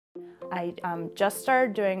I just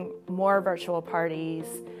started doing more virtual parties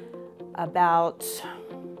about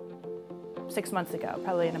 6 months ago,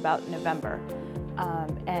 probably in about November,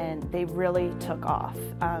 and they really took off.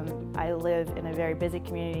 I live in a very busy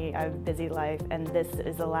community, I have a busy life, and this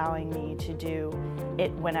is allowing me to do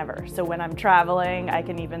it whenever. So when I'm traveling, I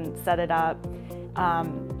can even set it up,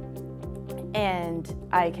 and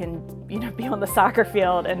I can be on the soccer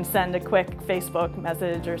field and send a quick Facebook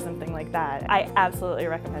message or something like that. I absolutely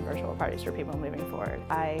recommend virtual parties for people moving forward.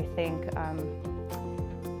 I think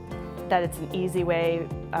that it's an easy way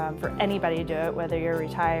for anybody to do it, whether you're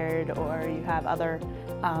retired or you have other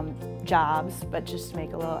jobs, but just to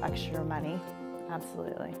make a little extra money.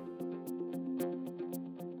 Absolutely.